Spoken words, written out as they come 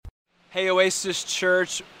Hey Oasis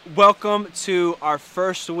Church, welcome to our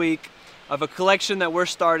first week of a collection that we're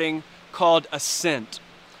starting called Ascent.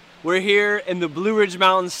 We're here in the Blue Ridge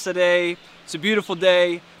Mountains today. It's a beautiful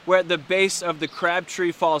day. We're at the base of the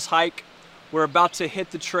Crabtree Falls hike. We're about to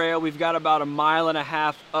hit the trail. We've got about 1.5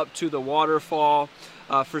 miles up to the waterfall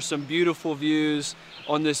for some beautiful views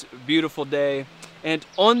on this beautiful day. And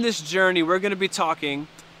on this journey, we're going to be talking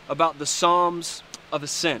about the Psalms of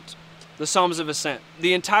Ascent. The Psalms of Ascent.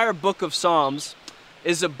 The entire book of Psalms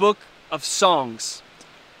is a book of songs.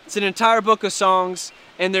 It's an entire book of songs,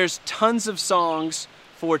 and there's tons of songs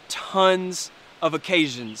for tons of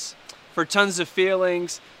occasions, for tons of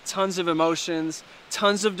feelings, tons of emotions,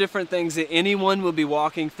 tons of different things that anyone will be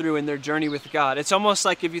walking through in their journey with God. It's almost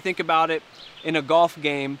like if you think about it in a golf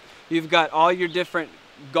game, you've got all your different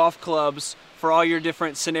golf clubs for all your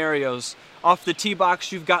different scenarios. Off the tee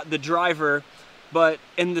box, you've got the driver, but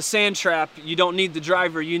in the sand trap, you don't need the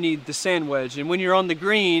driver, you need the sand wedge. And when you're on the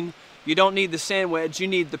green, you don't need the sand wedge, you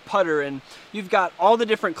need the putter. And you've got all the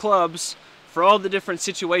different clubs for all the different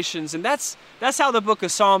situations. And that's how the book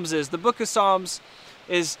of Psalms is. The book of Psalms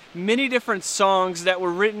is many different songs that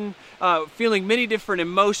were written feeling many different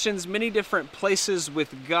emotions, many different places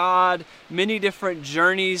with God, many different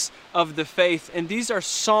journeys of the faith. And these are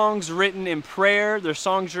songs written in prayer. They're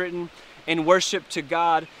songs written in worship to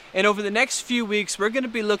God. And over the next few weeks, we're going to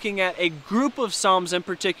be looking at a group of Psalms in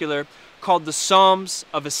particular called the Psalms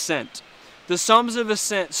of Ascent. The Psalms of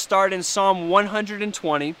Ascent start in Psalm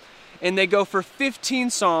 120, and they go for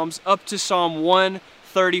 15 Psalms up to Psalm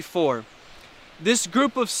 134. This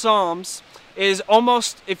group of Psalms is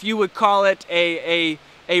almost, if you would call it, a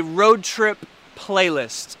road trip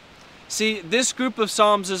playlist. See, this group of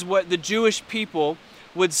Psalms is what the Jewish people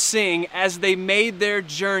would sing as they made their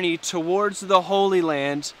journey towards the Holy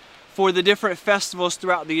Land for the different festivals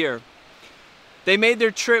throughout the year. They made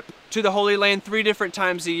their trip to the Holy Land 3 different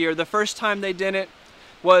times a year. The first time they did it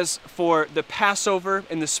was for the Passover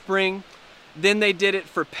in the spring. Then they did it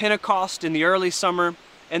for Pentecost in the early summer.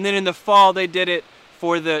 And then in the fall they did it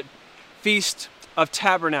for the Feast of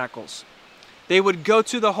Tabernacles. They would go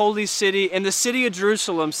to the holy city, and the city of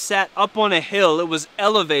Jerusalem sat up on a hill. It was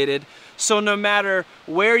elevated. So no matter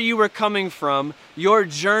where you were coming from, your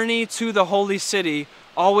journey to the holy city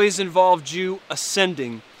always involved you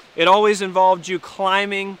ascending. It always involved you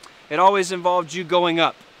climbing. It always involved you going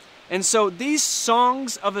up. And so these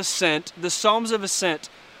songs of ascent, the Psalms of Ascent,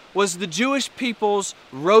 was the Jewish people's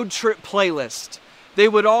road trip playlist. They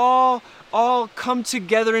would all come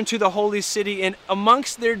together into the holy city, and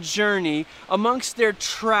amongst their journey, amongst their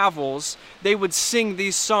travels, they would sing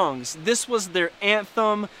these songs. This was their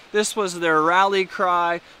anthem, this was their rally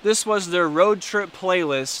cry, this was their road trip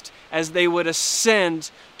playlist as they would ascend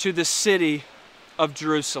to the city of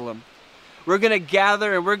Jerusalem. We're going to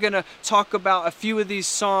gather and we're going to talk about a few of these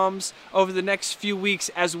psalms over the next few weeks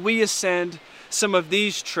as we ascend some of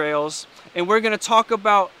these trails, and we're going to talk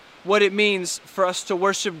about what it means for us to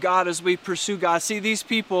worship God as we pursue God. See, these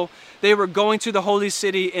people, they were going to the holy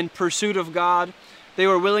city in pursuit of God. They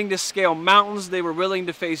were willing to scale mountains. They were willing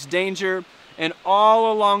to face danger. And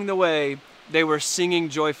all along the way, they were singing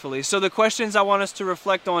joyfully. So the questions I want us to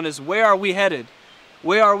reflect on is, where are we headed?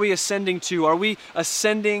 Where are we ascending to? Are we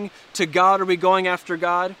ascending to God? Are we going after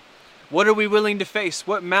God? What are we willing to face?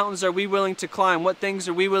 What mountains are we willing to climb? What things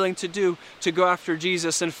are we willing to do to go after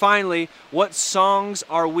Jesus? And finally, what songs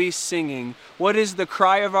are we singing? What is the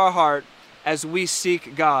cry of our heart as we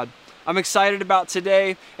seek God? I'm excited about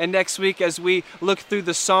today and next week as we look through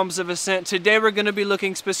the Psalms of Ascent. Today we're going to be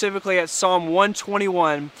looking specifically at Psalm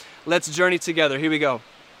 121. Let's journey together. Here we go.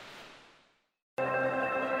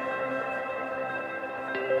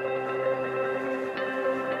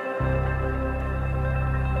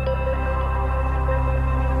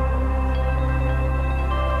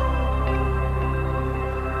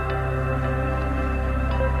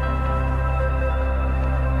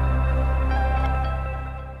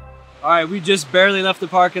 All right, we just barely left the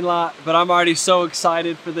parking lot, but I'm already so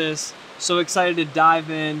excited for this. So excited to dive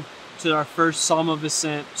in to our first Psalm of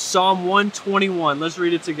Ascent. Psalm 121, let's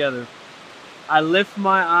read it together. I lift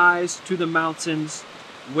my eyes to the mountains.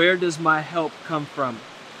 Where does my help come from?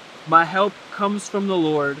 My help comes from the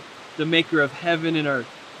Lord, the maker of heaven and earth.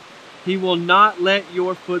 He will not let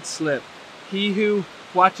your foot slip. He who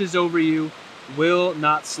watches over you will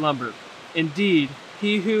not slumber. Indeed,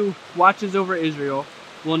 he who watches over Israel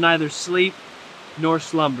will neither sleep nor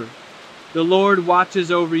slumber. The Lord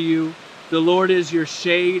watches over you. The Lord is your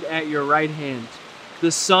shade at your right hand.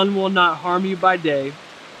 The sun will not harm you by day,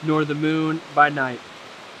 nor the moon by night.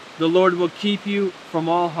 The Lord will keep you from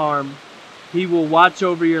all harm. He will watch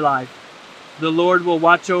over your life. The Lord will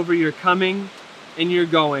watch over your coming and your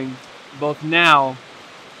going, both now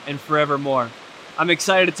and forevermore. I'm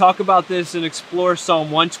excited to talk about this and explore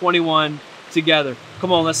Psalm 121 together.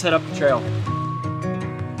 Come on, let's head up the trail.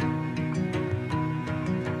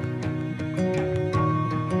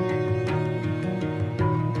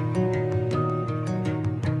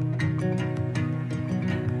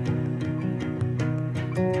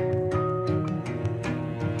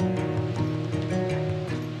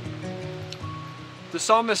 The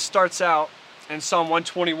psalmist starts out in Psalm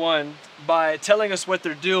 121 by telling us what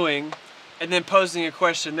they're doing and then posing a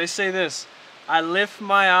question. They say this: I lift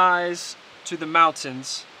my eyes to the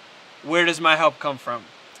mountains, where does my help come from?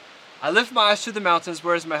 I lift my eyes to the mountains,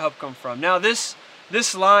 where does my help come from? Now this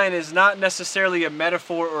line is not necessarily a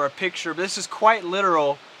metaphor or a picture, but this is quite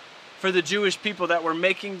literal for the Jewish people that were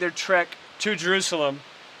making their trek to Jerusalem.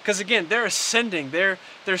 Because again, they're ascending, they're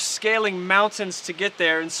scaling mountains to get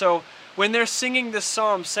there. And so when they're singing this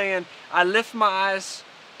psalm saying, I lift my eyes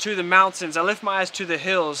to the mountains, I lift my eyes to the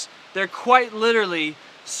hills, they're quite literally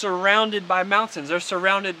surrounded by mountains. They're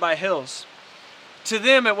surrounded by hills. To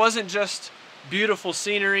them, it wasn't just beautiful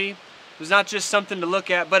scenery. It was not just something to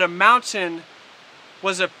look at, but a mountain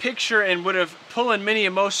was a picture and would have pulled in many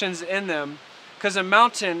emotions in them. Because a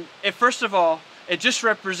mountain, first of all, it just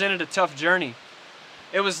represented a tough journey.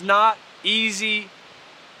 It was not easy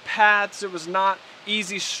paths. It was not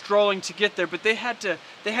easy strolling to get there, but they had to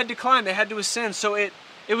climb, they had to ascend. So it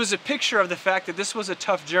was a picture of the fact that this was a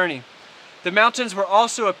tough journey. The mountains were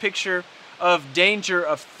also a picture of danger,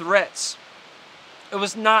 of threats. It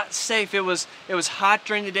was not safe. It was hot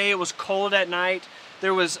during the day. It was cold at night.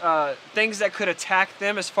 There was things that could attack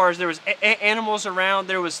them, as far as there was animals around.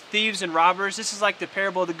 There was thieves and robbers. This is like the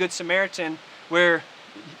parable of the Good Samaritan, where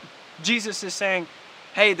Jesus is saying,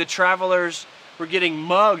 hey, the travelers were getting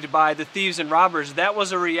mugged by the thieves and robbers. That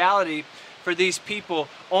was a reality for these people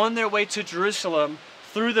on their way to Jerusalem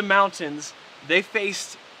through the mountains. They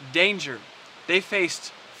faced danger. They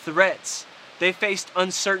faced threats. They faced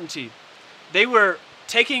uncertainty. They were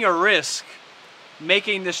taking a risk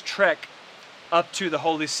making this trek up to the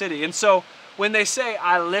holy city. And so when they say,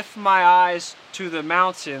 I lift my eyes to the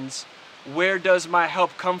mountains, where does my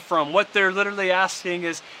help come from? What they're literally asking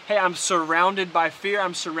is, hey, I'm surrounded by fear,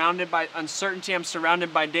 I'm surrounded by uncertainty, I'm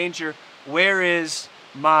surrounded by danger. Where is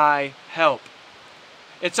my help?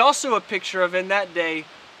 It's also a picture of, in that day,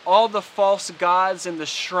 all the false gods and the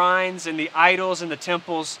shrines and the idols and the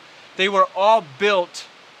temples, they were all built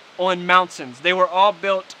on mountains. They were all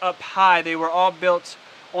built up high. They were all built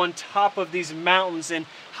on top of these mountains in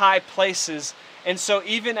high places. And so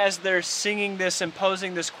even as they're singing this and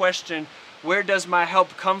posing this question, where does my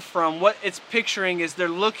help come from? What it's picturing is they're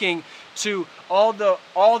looking to all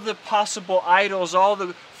the possible idols, all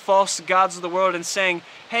the false gods of the world, and saying,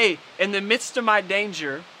 hey, in the midst of my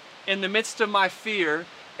danger, in the midst of my fear,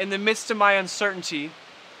 in the midst of my uncertainty,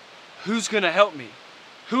 who's going to help me?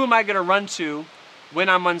 Who am I going to run to when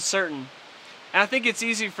I'm uncertain? And I think it's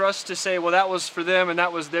easy for us to say, well, that was for them and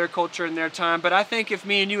that was their culture and their time. But I think if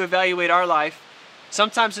me and you evaluate our life,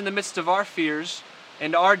 sometimes in the midst of our fears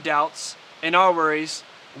and our doubts and our worries,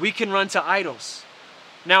 we can run to idols.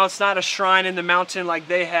 Now, it's not a shrine in the mountain like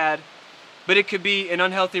they had, but it could be an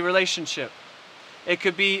unhealthy relationship. It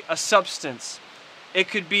could be a substance. It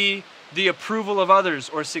could be the approval of others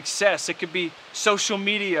or success. It could be social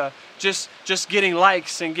media, just getting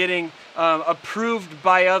likes and getting approved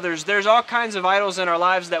by others. There's all kinds of idols in our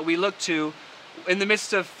lives that we look to in the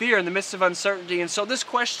midst of fear, in the midst of uncertainty. And so this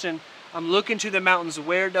question, I'm looking to the mountains,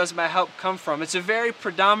 where does my help come from? It's a very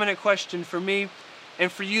predominant question for me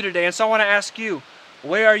and for you today. And so I want to ask you,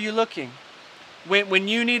 where are you looking? When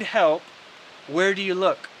you need help, where do you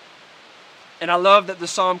look? And I love that the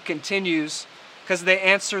psalm continues, because they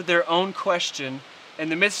answer their own question. In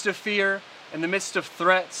the midst of fear, in the midst of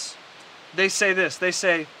threats, they say this. They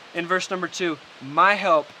say in verse number 2, my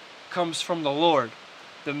help comes from the Lord,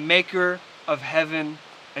 the maker of heaven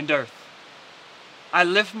and earth. I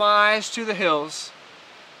lift my eyes to the hills.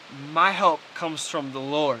 My help comes from the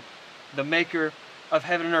Lord, the maker of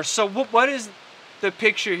heaven and earth. So what is the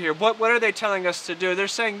picture here? What are they telling us to do? They're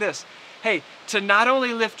saying this. Hey, to not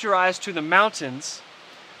only lift your eyes to the mountains,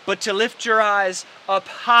 but to lift your eyes up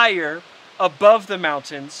higher above the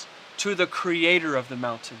mountains to the creator of the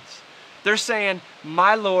mountains. They're saying,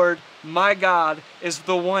 my Lord, my God is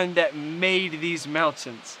the one that made these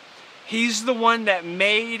mountains. He's the one that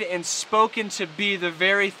made and spoken to be the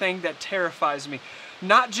very thing that terrifies me.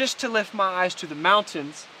 Not just to lift my eyes to the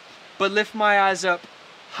mountains, but lift my eyes up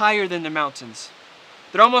higher than the mountains.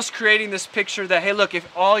 They're almost creating this picture that, hey, look,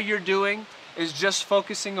 if all you're doing is just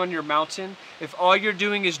focusing on your mountain, if all you're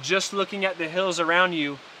doing is just looking at the hills around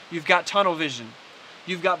you, you've got tunnel vision.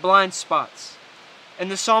 You've got blind spots. And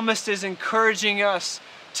the psalmist is encouraging us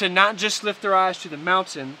to not just lift our eyes to the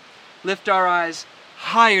mountain, lift our eyes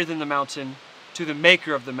higher than the mountain to the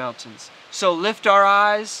maker of the mountains. So lift our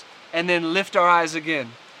eyes and then lift our eyes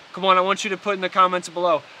again. Come on, I want you to put in the comments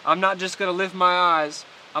below, I'm not just going to lift my eyes,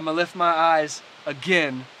 I'm going to lift my eyes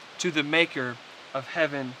again to the maker of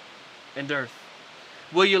heaven and earth.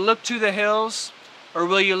 Will you look to the hills, or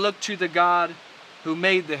will you look to the God who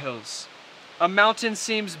made the hills? A mountain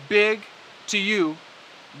seems big to you,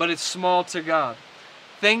 but it's small to God.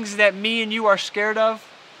 Things that me and you are scared of,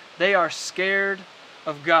 they are scared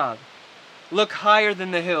of God. Look higher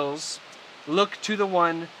than the hills. Look to the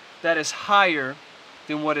one that is higher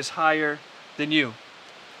than what is higher than you.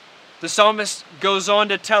 The psalmist goes on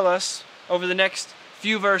to tell us over the next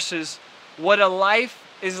few verses what a life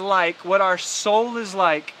is like, what our soul is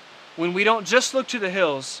like when we don't just look to the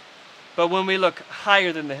hills, but when we look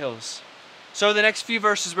higher than the hills. So the next few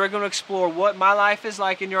verses we're going to explore what my life is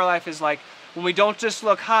like and your life is like when we don't just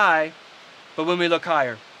look high, but when we look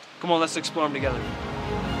higher. Come on, let's explore them together.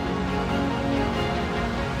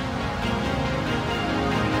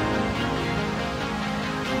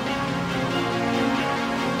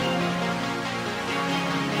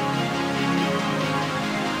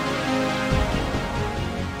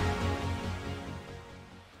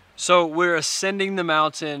 So we're ascending the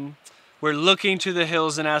mountain, we're looking to the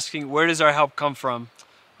hills and asking, where does our help come from?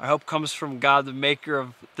 Our help comes from God, the maker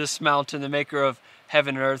of this mountain, the maker of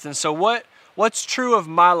heaven and earth. And so what's true of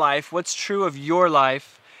my life, what's true of your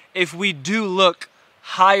life, if we do look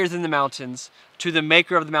higher than the mountains, to the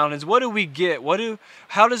maker of the mountains, what do we get?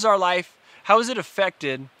 How is it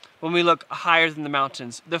affected when we look higher than the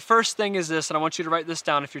mountains? The first thing is this, and I want you to write this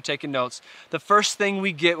down if you're taking notes. The first thing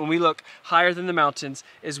we get when we look higher than the mountains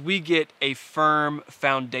is we get a firm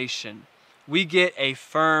foundation. We get a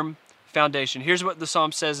firm foundation. Here's what the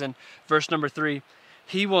psalm says in verse number 3.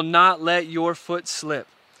 He will not let your foot slip.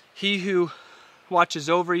 He who watches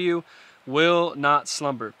over you will not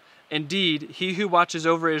slumber. Indeed, he who watches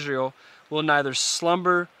over Israel will neither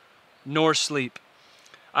slumber nor sleep.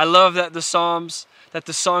 I love that the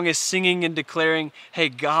song is singing and declaring, hey,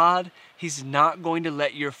 God, He's not going to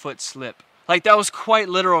let your foot slip. Like, that was quite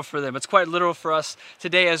literal for them. It's quite literal for us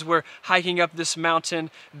today as we're hiking up this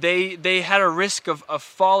mountain. They had a risk of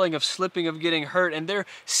falling, of slipping, of getting hurt, and they're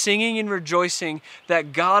singing and rejoicing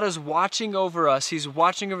that God is watching over us. He's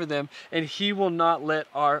watching over them, and He will not let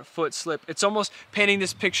our foot slip. It's almost painting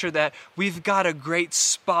this picture that we've got a great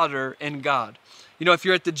spotter in God. You know, if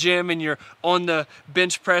you're at the gym and you're on the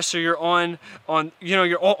bench press or you're on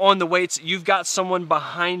the weights, you've got someone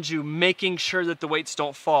behind you making sure that the weights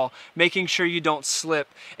don't fall, making sure you don't slip.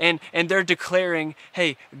 And they're declaring,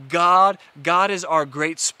 hey, God is our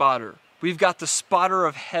great spotter. We've got the spotter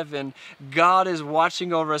of heaven. God is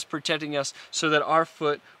watching over us, protecting us so that our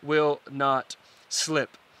foot will not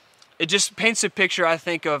slip. It just paints a picture, I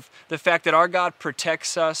think, of the fact that our God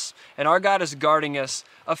protects us and our God is guarding us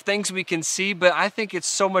of things we can see, but I think it's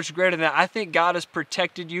so much greater than that. I think God has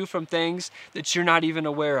protected you from things that you're not even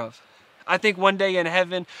aware of. I think one day in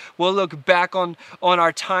heaven, we'll look back on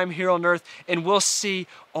our time here on earth and we'll see,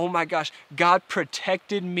 oh my gosh, God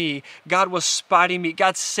protected me. God was spotting me.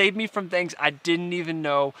 God saved me from things I didn't even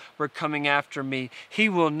know were coming after me. He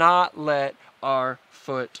will not let our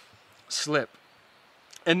foot slip.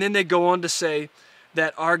 And then they go on to say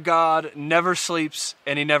that our God never sleeps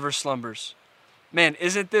and He never slumbers. Man,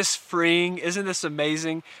 isn't this freeing? Isn't this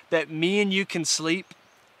amazing that me and you can sleep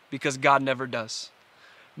because God never does?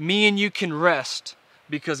 Me and you can rest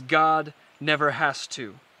because God never has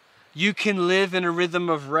to. You can live in a rhythm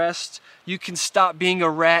of rest. You can stop being a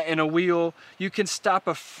rat in a wheel. You can stop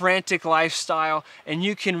a frantic lifestyle and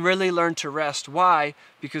you can really learn to rest. Why?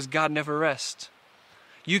 Because God never rests.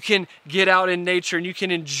 You can get out in nature and you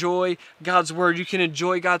can enjoy God's word. You can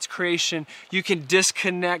enjoy God's creation. You can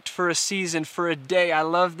disconnect for a season, for a day. I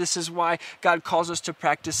love this is why God calls us to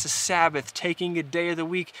practice the Sabbath, taking a day of the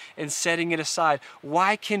week and setting it aside.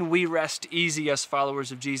 Why can we rest easy as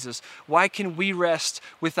followers of Jesus? Why can we rest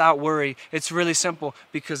without worry? It's really simple,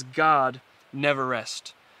 because God never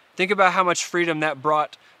rests. Think about how much freedom that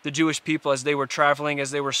brought the Jewish people as they were traveling,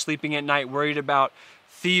 as they were sleeping at night, worried about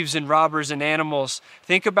thieves and robbers and animals.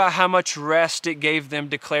 Think about how much rest it gave them,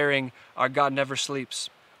 declaring, our God never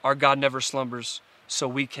sleeps, our God never slumbers, so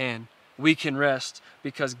we can rest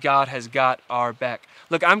because God has got our back.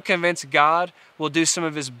 Look, I'm convinced God will do some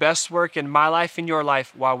of His best work in my life and your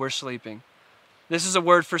life while we're sleeping. This is a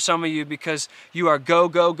word for some of you because you are go,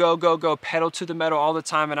 go, go, go, go, pedal to the metal all the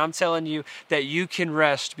time. And I'm telling you that you can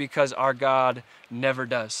rest because our God never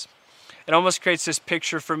does. It almost creates this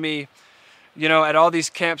picture for me, you know, at all these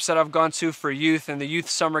camps that I've gone to for youth and the youth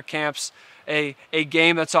summer camps. A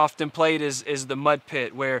game that's often played is the mud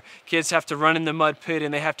pit, where kids have to run in the mud pit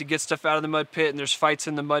and they have to get stuff out of the mud pit, and there's fights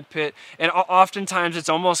in the mud pit. And oftentimes it's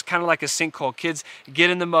almost kind of like a sinkhole. Kids get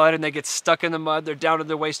in the mud and they get stuck in the mud. They're down to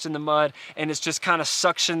their waist in the mud, and it's just kind of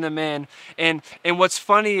suction them in. And what's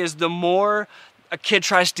funny is the more a kid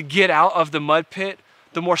tries to get out of the mud pit,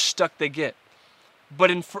 the more stuck they get.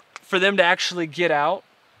 But for them to actually get out,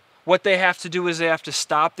 what they have to do is they have to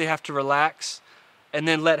stop, they have to relax, and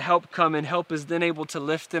then let help come, and help is then able to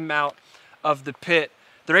lift them out of the pit.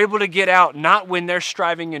 They're able to get out not when they're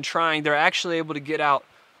striving and trying, they're actually able to get out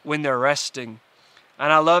when they're resting.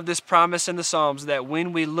 And I love this promise in the Psalms that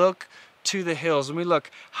when we look to the hills, when we look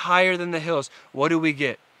higher than the hills, what do we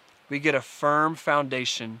get? We get a firm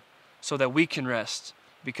foundation so that we can rest,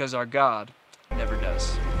 because our God never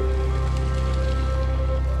does.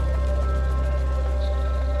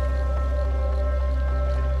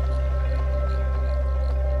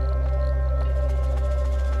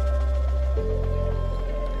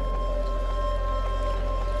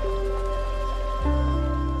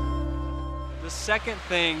 Second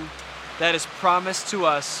thing that is promised to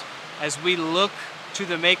us as we look to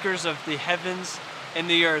the makers of the heavens and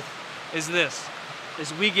the earth is this,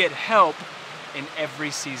 is we get help in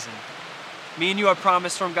every season. Me and you are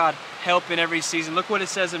promised from God help in every season. Look what it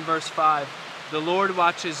says in verse 5. The Lord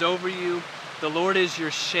watches over you. The Lord is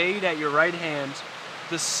your shade at your right hand.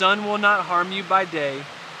 The sun will not harm you by day,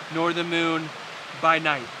 nor the moon by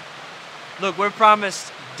night. Look, we're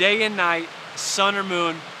promised day and night, sun or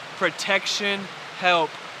moon, protection,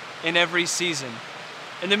 help in every season.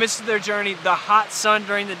 In the midst of their journey, the hot sun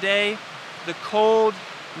during the day, the cold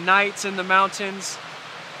nights in the mountains,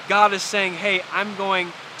 God is saying, hey, I'm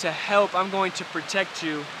going to help, I'm going to protect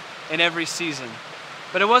you in every season.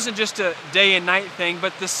 But it wasn't just a day and night thing,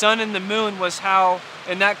 but the sun and the moon was how,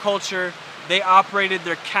 in that culture, they operated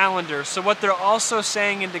their calendar. So what they're also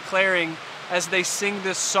saying and declaring as they sing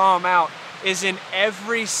this psalm out is in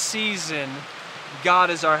every season,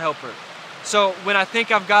 God is our helper. So when I think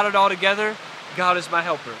I've got it all together, God is my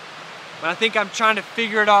helper. When I think I'm trying to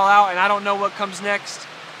figure it all out and I don't know what comes next,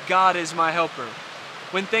 God is my helper.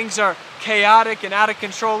 When things are chaotic and out of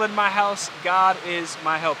control in my house, God is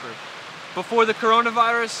my helper. Before the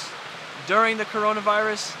coronavirus, during the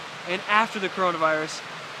coronavirus, and after the coronavirus,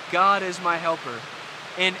 God is my helper.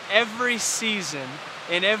 In every season,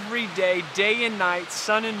 in every day, day and night,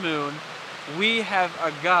 sun and moon, we have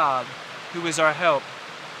a God who is our help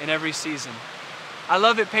in every season. I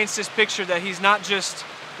love it paints this picture that He's not just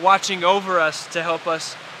watching over us to help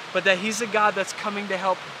us, but that He's a God that's coming to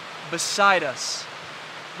help beside us.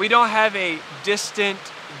 We don't have a distant,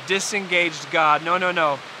 disengaged God. No, no,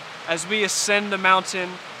 no. As we ascend the mountain,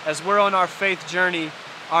 as we're on our faith journey,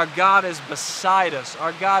 our God is beside us.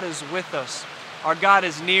 Our God is with us. Our God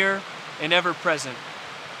is near and ever present.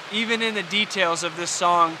 Even in the details of this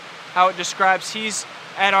song, how it describes He's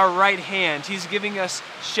at our right hand. He's giving us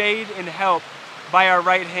shade and help by our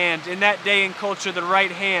right hand. In that day and culture, the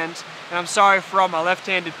right hand, and I'm sorry for all my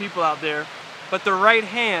left-handed people out there, but the right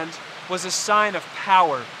hand was a sign of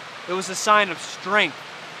power. It was a sign of strength.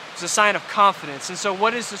 It was a sign of confidence. And so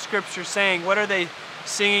what is the scripture saying? What are they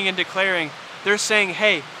singing and declaring? They're saying,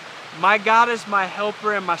 hey, my God is my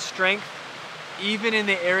helper and my strength, even in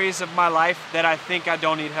the areas of my life that I think I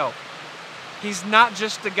don't need help. He's not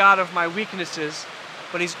just the God of my weaknesses,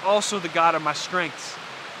 but He's also the God of my strengths.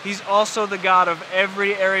 He's also the God of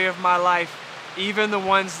every area of my life, even the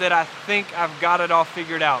ones that I think I've got it all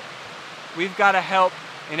figured out. We've got to help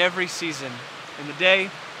in every season, in the day,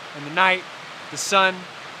 in the night, the sun,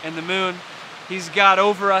 and the moon. He's God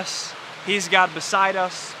over us. He's God beside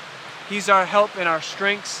us. He's our help in our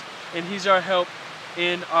strengths, and He's our help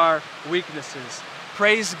in our weaknesses.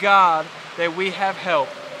 Praise God that we have help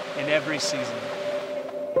in every season.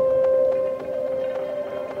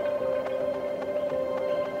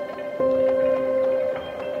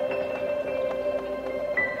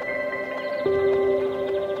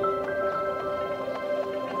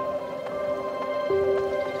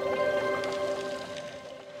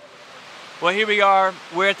 Well, here we are.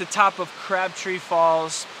 We're at the top of Crabtree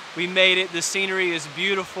Falls. We made it. The scenery is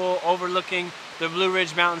beautiful, overlooking the Blue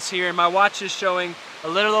Ridge Mountains here. And my watch is showing a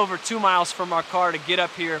little over 2 miles from our car to get up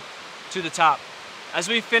here to the top. As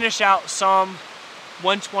we finish out Psalm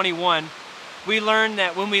 121, we learn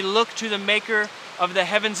that when we look to the Maker of the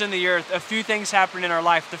heavens and the earth, a few things happen in our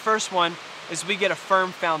life. The first one is we get a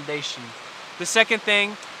firm foundation. The second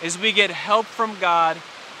thing is we get help from God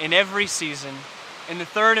in every season. And the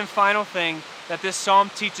third and final thing that this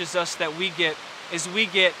psalm teaches us that we get is we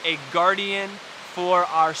get a guardian for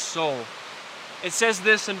our soul. It says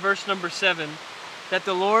this in verse number 7, that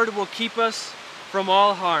the Lord will keep us from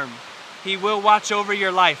all harm. He will watch over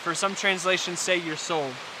your life, or some translations say your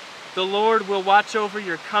soul. The Lord will watch over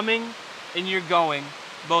your coming and your going,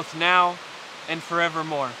 both now and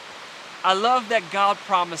forevermore. I love that God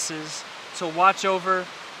promises to watch over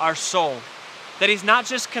our soul. That He's not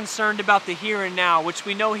just concerned about the here and now, which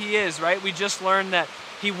we know He is, right? We just learned that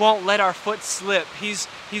He won't let our foot slip. He's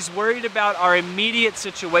worried about our immediate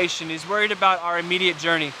situation. He's worried about our immediate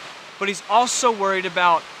journey. But He's also worried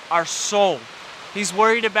about our soul. He's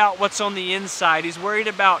worried about what's on the inside. He's worried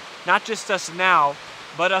about not just us now,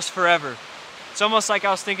 but us forever. It's almost like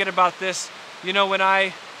I was thinking about this, you know, when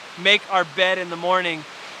I make our bed in the morning,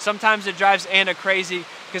 sometimes it drives Anna crazy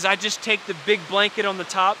because I just take the big blanket on the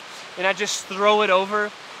top and I just throw it over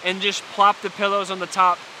and just plop the pillows on the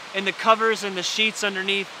top, and the covers and the sheets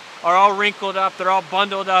underneath are all wrinkled up, they're all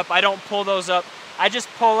bundled up. I don't pull those up. I just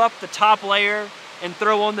pull up the top layer and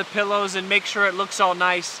throw on the pillows and make sure it looks all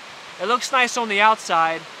nice. It looks nice on the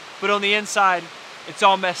outside, but on the inside, it's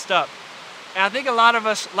all messed up. And I think a lot of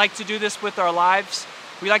us like to do this with our lives.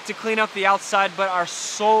 We like to clean up the outside, but our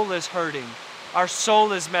soul is hurting. Our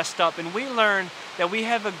soul is messed up, and we learn that we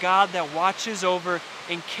have a God that watches over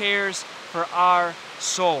and cares for our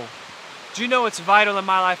soul. Do you know it's vital in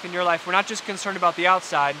my life and your life? We're not just concerned about the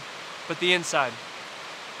outside, but the inside.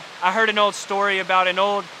 I heard an old story about an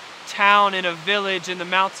old town in a village in the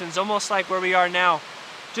mountains, almost like where we are now.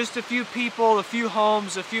 Just a few people, a few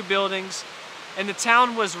homes, a few buildings, and the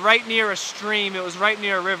town was right near a stream. It was right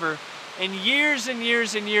near a river. And years and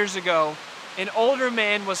years and years ago, an older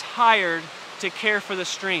man was hired to care for the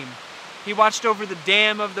stream. He watched over the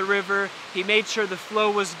dam of the river. He made sure the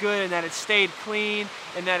flow was good and that it stayed clean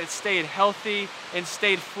and that it stayed healthy and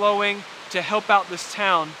stayed flowing to help out this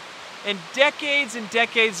town. And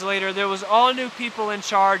decades later, there was all new people in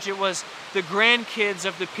charge. It was the grandkids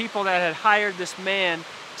of the people that had hired this man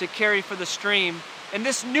to carry for the stream. And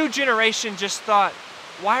this new generation just thought,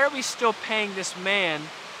 why are we still paying this man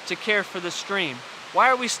to care for the stream? Why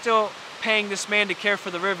are we still paying this man to care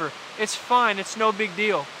for the river? It's fine, it's no big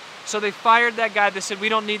deal. So they fired that guy. They said, we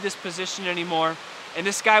don't need this position anymore. And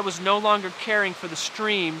this guy was no longer caring for the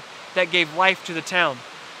stream that gave life to the town.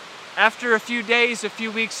 After a few days, a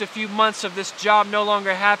few weeks, a few months of this job no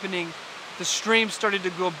longer happening, the stream started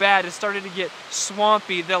to go bad. It started to get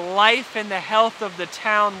swampy. The life and the health of the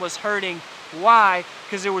town was hurting. Why?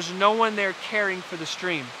 Because there was no one there caring for the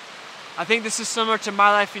stream. I think this is similar to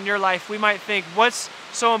my life and your life. We might think, what's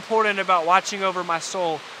so important about watching over my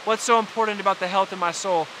soul? What's so important about the health of my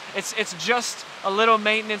soul? It's just a little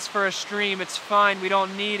maintenance for a stream. It's fine, we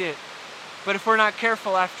don't need it. But if we're not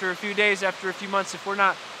careful, after a few days, after a few months, if we're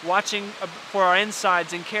not watching for our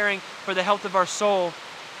insides and caring for the health of our soul,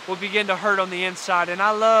 we'll begin to hurt on the inside. And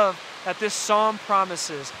I love that this psalm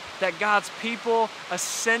promises that God's people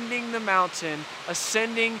ascending the mountain,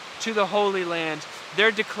 ascending to the Holy Land,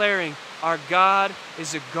 they're declaring, our God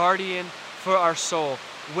is a guardian for our soul.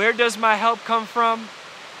 Where does my help come from?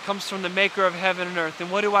 It comes from the maker of heaven and earth.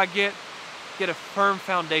 And what do I get? I get a firm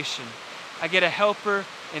foundation. I get a helper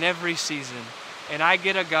in every season. And I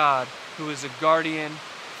get a God who is a guardian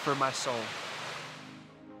for my soul.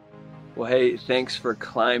 Well, hey, thanks for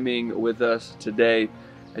climbing with us today.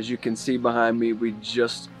 As you can see behind me, we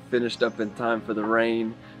just finished up in time for the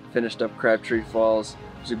rain, finished up Crabtree Falls.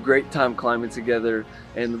 It was a great time climbing together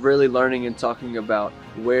and really learning and talking about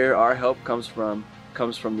where our help comes from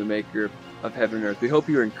the maker of heaven and earth. We hope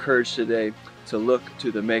you're encouraged today to look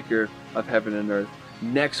to the maker of heaven and earth.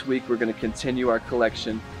 Next week, we're going to continue our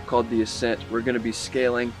collection called The Ascent. We're going to be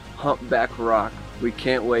scaling Humpback Rock. We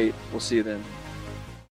can't wait. We'll see you then.